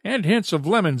character and hints of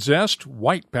lemon zest,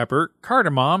 white pepper,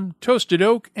 cardamom, toasted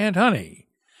oak, and honey.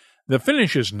 The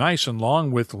finish is nice and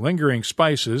long with lingering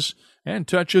spices and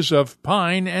touches of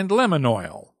pine and lemon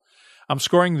oil. I'm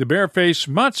scoring the Bareface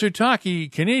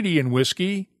Matsutake Canadian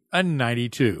whiskey a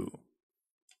 92.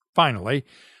 Finally,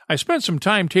 I spent some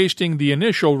time tasting the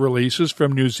initial releases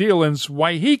from New Zealand's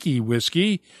Waiheke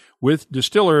whiskey with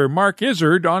distiller Mark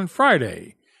Izzard on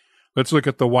Friday. Let's look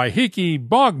at the Waiheke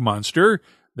Bog Monster,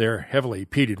 their heavily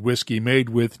peated whiskey made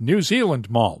with New Zealand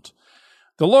malt.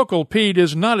 The local peat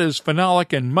is not as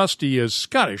phenolic and musty as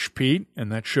Scottish peat,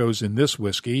 and that shows in this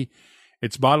whiskey.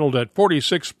 It's bottled at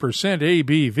 46%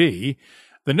 ABV.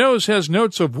 The nose has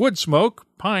notes of wood smoke,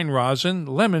 pine rosin,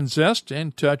 lemon zest,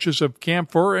 and touches of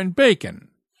camphor and bacon.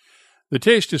 The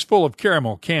taste is full of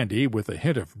caramel candy with a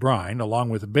hint of brine, along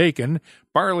with bacon,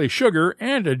 barley sugar,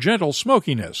 and a gentle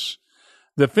smokiness.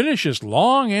 The finish is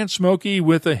long and smoky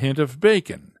with a hint of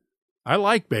bacon. I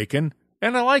like bacon,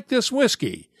 and I like this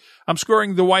whiskey. I'm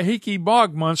scoring the Waiheke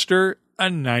Bog Monster a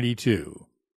 92.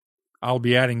 I'll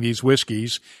be adding these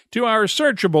whiskeys to our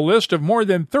searchable list of more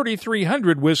than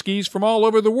 3,300 whiskeys from all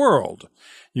over the world.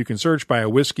 You can search by a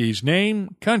whiskey's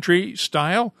name, country,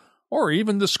 style, or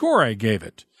even the score I gave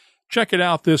it. Check it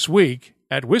out this week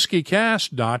at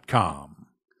whiskycast.com.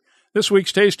 This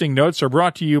week's tasting notes are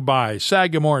brought to you by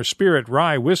Sagamore Spirit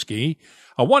Rye Whiskey,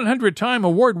 a 100-time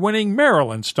award-winning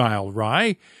Maryland-style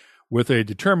rye. With a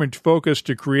determined focus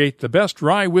to create the best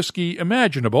rye whiskey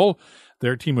imaginable,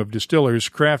 their team of distillers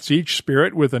crafts each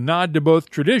spirit with a nod to both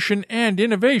tradition and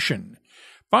innovation.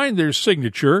 Find their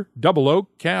signature, double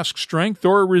oak, cask strength,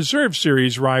 or reserve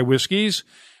series rye whiskeys,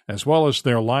 as well as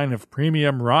their line of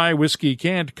premium rye whiskey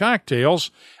canned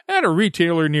cocktails at a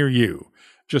retailer near you.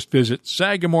 Just visit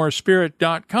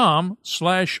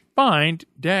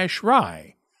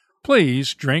sagamorespirit.com/find-rye.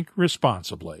 Please drink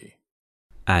responsibly.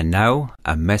 And now,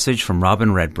 a message from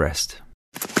Robin Redbreast.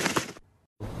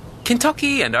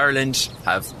 Kentucky and Ireland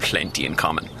have plenty in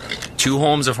common. Two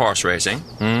homes of horse racing,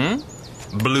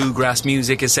 Bluegrass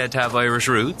music is said to have Irish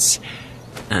roots.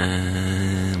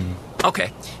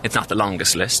 Okay, it's not the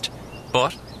longest list,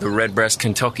 but the Redbreast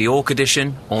Kentucky Oak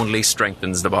Edition only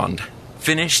strengthens the bond.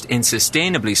 Finished in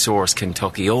sustainably sourced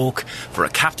Kentucky oak for a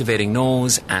captivating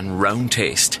nose and round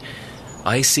taste.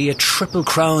 I see a triple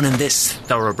crown in this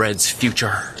thoroughbred's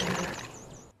future.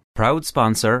 Proud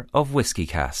sponsor of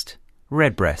WhiskyCast.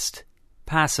 Redbreast.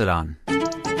 Pass it on.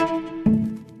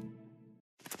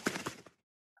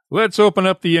 Let's open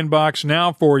up the inbox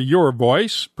now for Your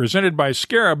Voice, presented by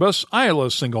Scarabus Islay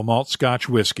Single Malt Scotch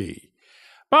Whiskey.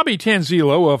 Bobby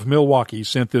Tanzilo of Milwaukee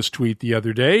sent this tweet the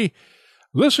other day.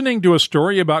 Listening to a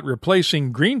story about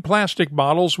replacing green plastic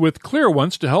bottles with clear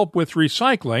ones to help with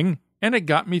recycling, and it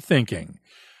got me thinking.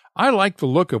 I like the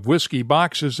look of whiskey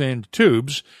boxes and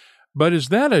tubes, but is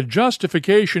that a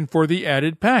justification for the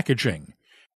added packaging?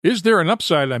 Is there an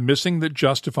upside I'm missing that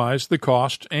justifies the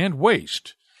cost and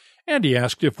waste? And he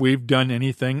asked if we've done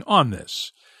anything on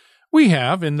this. We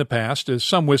have in the past, as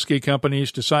some whiskey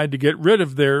companies decide to get rid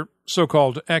of their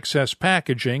so-called excess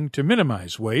packaging to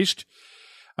minimize waste.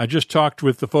 I just talked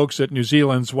with the folks at New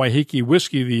Zealand's Waiheke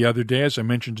Whiskey the other day, as I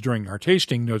mentioned during our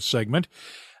tasting notes segment.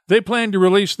 They plan to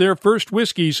release their first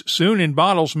whiskeys soon in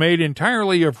bottles made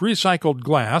entirely of recycled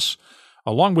glass,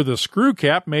 along with a screw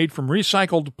cap made from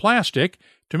recycled plastic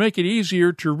to make it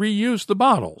easier to reuse the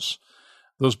bottles.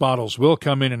 Those bottles will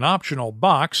come in an optional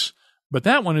box, but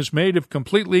that one is made of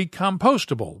completely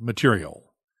compostable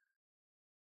material.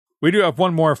 We do have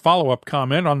one more follow-up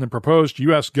comment on the proposed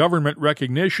U.S. government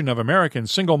recognition of American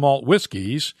single malt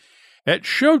whiskeys. At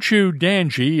Shochu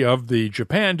Danji of the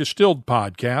Japan Distilled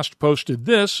podcast posted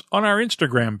this on our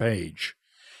Instagram page.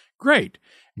 Great!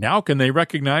 Now can they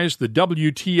recognize the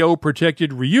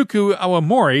WTO-protected Ryukyu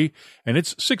Awamori and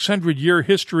its 600-year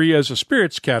history as a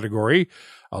spirits category,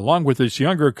 along with its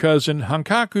younger cousin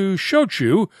Hankaku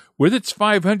Shochu with its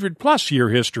 500-plus year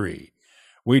history.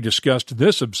 We discussed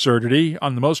this absurdity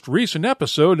on the most recent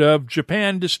episode of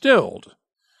Japan Distilled.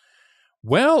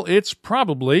 Well, it's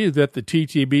probably that the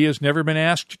TTB has never been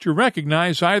asked to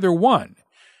recognize either one.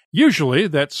 Usually,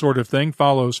 that sort of thing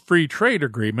follows free trade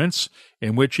agreements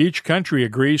in which each country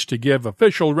agrees to give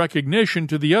official recognition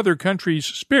to the other country's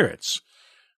spirits.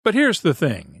 But here's the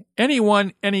thing.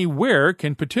 Anyone, anywhere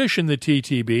can petition the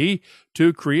TTB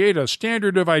to create a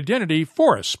standard of identity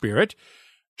for a spirit,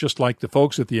 just like the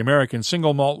folks at the American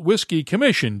Single Malt Whiskey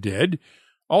Commission did.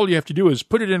 All you have to do is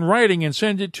put it in writing and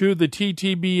send it to the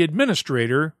TTB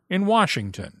administrator in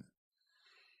Washington.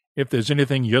 If there's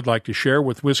anything you'd like to share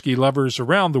with whiskey lovers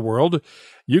around the world,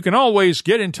 you can always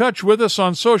get in touch with us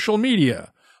on social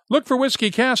media. Look for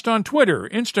WhiskyCast on Twitter,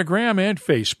 Instagram, and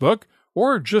Facebook,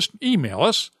 or just email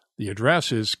us. The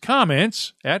address is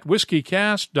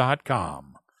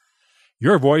comments@whiskycast.com.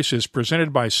 Your Voice is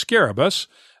presented by Scarabus,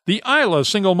 the Islay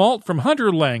single malt from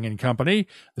Hunter Lang & Company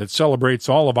that celebrates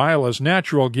all of Isla's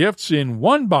natural gifts in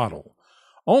one bottle.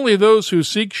 Only those who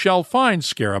seek shall find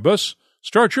Scarabus.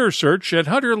 Start your search at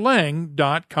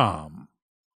hunterlang.com.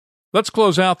 Let's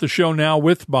close out the show now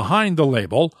with Behind the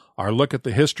Label, our look at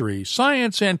the history,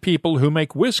 science, and people who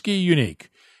make whiskey unique.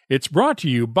 It's brought to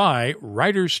you by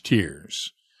Writer's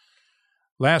Tears.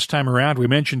 Last time around, we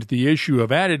mentioned the issue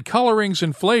of added colorings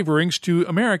and flavorings to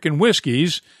American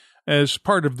whiskeys as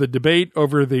part of the debate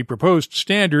over the proposed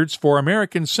standards for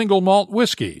American single malt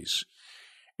whiskeys.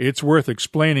 It's worth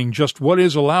explaining just what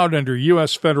is allowed under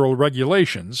U.S. federal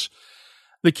regulations.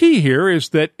 The key here is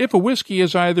that if a whiskey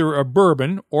is either a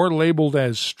bourbon or labeled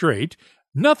as straight,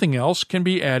 nothing else can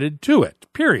be added to it,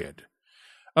 period.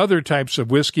 Other types of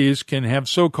whiskeys can have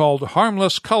so-called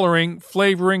harmless coloring,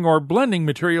 flavoring, or blending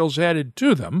materials added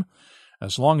to them,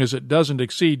 as long as it doesn't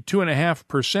exceed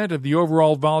 2.5% of the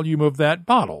overall volume of that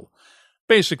bottle.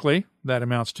 Basically, that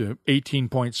amounts to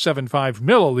 18.75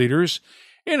 milliliters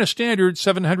in a standard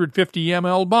 750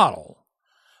 ml bottle.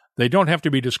 They don't have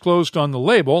to be disclosed on the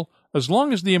label as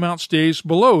long as the amount stays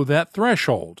below that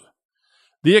threshold.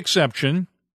 The exception,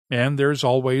 and there's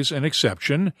always an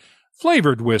exception,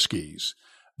 flavored whiskeys.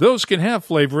 Those can have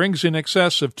flavorings in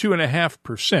excess of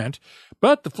 2.5%,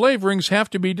 but the flavorings have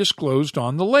to be disclosed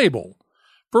on the label.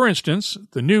 For instance,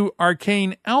 the new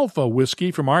Arcane Alpha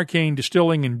whiskey from Arcane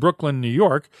Distilling in Brooklyn, New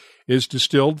York, is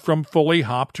distilled from fully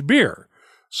hopped beer,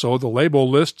 so the label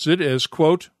lists it as,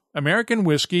 quote, American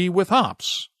whiskey with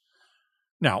hops.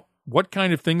 Now, what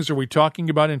kind of things are we talking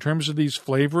about in terms of these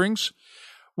flavorings?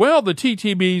 Well, the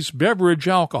TTB's Beverage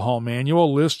Alcohol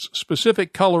Manual lists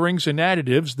specific colorings and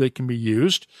additives that can be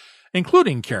used,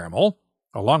 including caramel,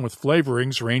 along with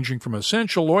flavorings ranging from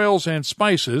essential oils and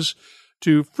spices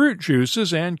to fruit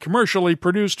juices and commercially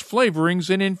produced flavorings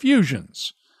and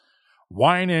infusions.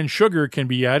 Wine and sugar can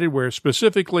be added where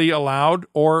specifically allowed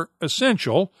or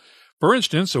essential. For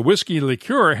instance, a whiskey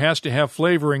liqueur has to have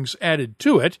flavorings added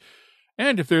to it,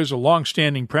 and if there's a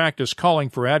long-standing practice calling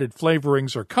for added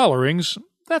flavorings or colorings,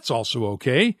 that's also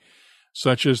okay,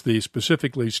 such as the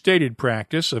specifically stated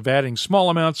practice of adding small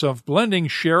amounts of blending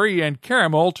sherry and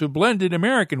caramel to blended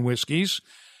American whiskeys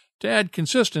to add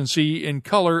consistency in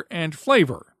color and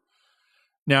flavor.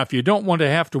 Now, if you don't want to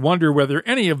have to wonder whether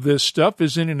any of this stuff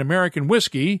is in an American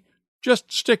whiskey,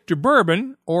 just stick to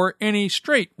bourbon or any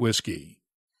straight whiskey.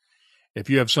 If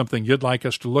you have something you'd like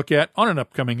us to look at on an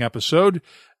upcoming episode,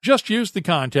 just use the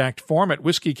contact form at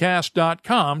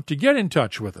whiskycast.com to get in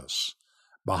touch with us.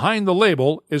 Behind the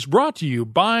Label is brought to you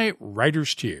by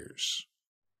Writer's Tears.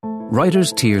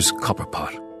 Writer's Tears Copper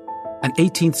Pot, an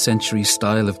 18th century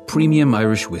style of premium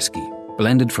Irish whiskey,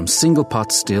 blended from single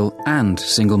pot still and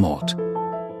single malt.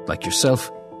 Like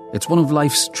yourself, it's one of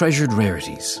life's treasured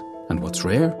rarities, and what's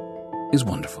rare is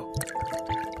wonderful.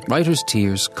 Writer's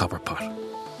Tears Copper Pot.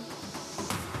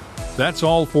 That's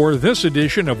all for this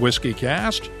edition of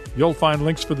WhiskyCast. You'll find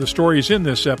links for the stories in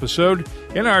this episode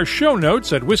in our show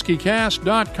notes at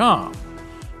whiskycast.com.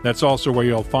 That's also where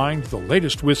you'll find the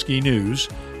latest whiskey news,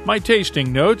 my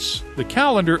tasting notes, the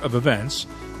calendar of events,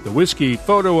 the whiskey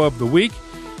photo of the week,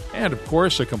 and, of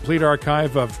course, a complete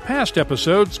archive of past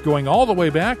episodes going all the way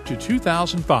back to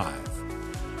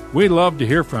 2005. We'd love to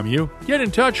hear from you. Get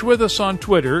in touch with us on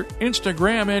Twitter,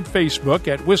 Instagram, and Facebook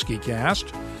at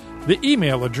WhiskyCast. The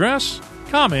email address,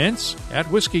 comments at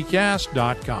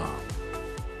whiskycast.com.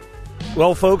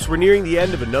 Well, folks, we're nearing the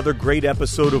end of another great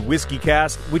episode of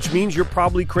WhiskyCast, which means you're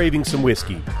probably craving some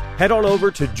whiskey. Head on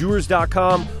over to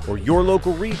Dewar's.com or your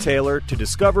local retailer to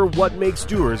discover what makes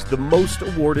Dewar's the most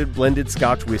awarded blended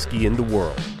Scotch whiskey in the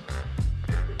world.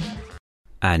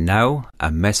 And now, a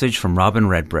message from Robin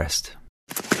Redbreast.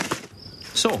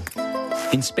 So,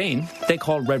 in Spain, they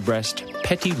call Redbreast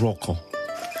Petit Roco.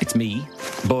 It's me,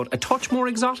 but a touch more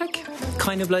exotic.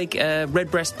 Kind of like a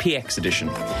Redbreast PX edition.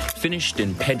 Finished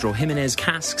in Pedro Jimenez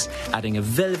casks, adding a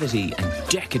velvety and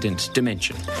decadent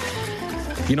dimension.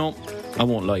 You know, I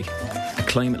won't lie. A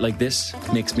climate like this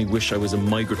makes me wish I was a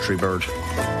migratory bird.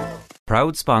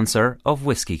 Proud sponsor of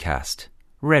WhiskyCast.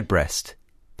 Redbreast.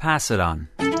 Pass it on.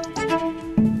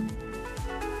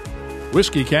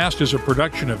 WhiskyCast is a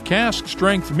production of Cask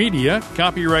Strength Media,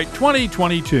 copyright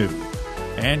 2022.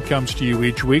 And comes to you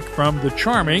each week from the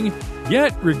charming,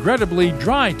 yet regrettably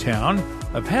dry town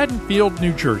of Haddonfield,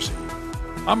 New Jersey.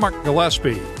 I'm Mark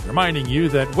Gillespie, reminding you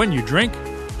that when you drink,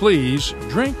 please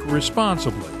drink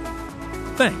responsibly.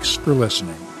 Thanks for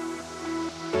listening.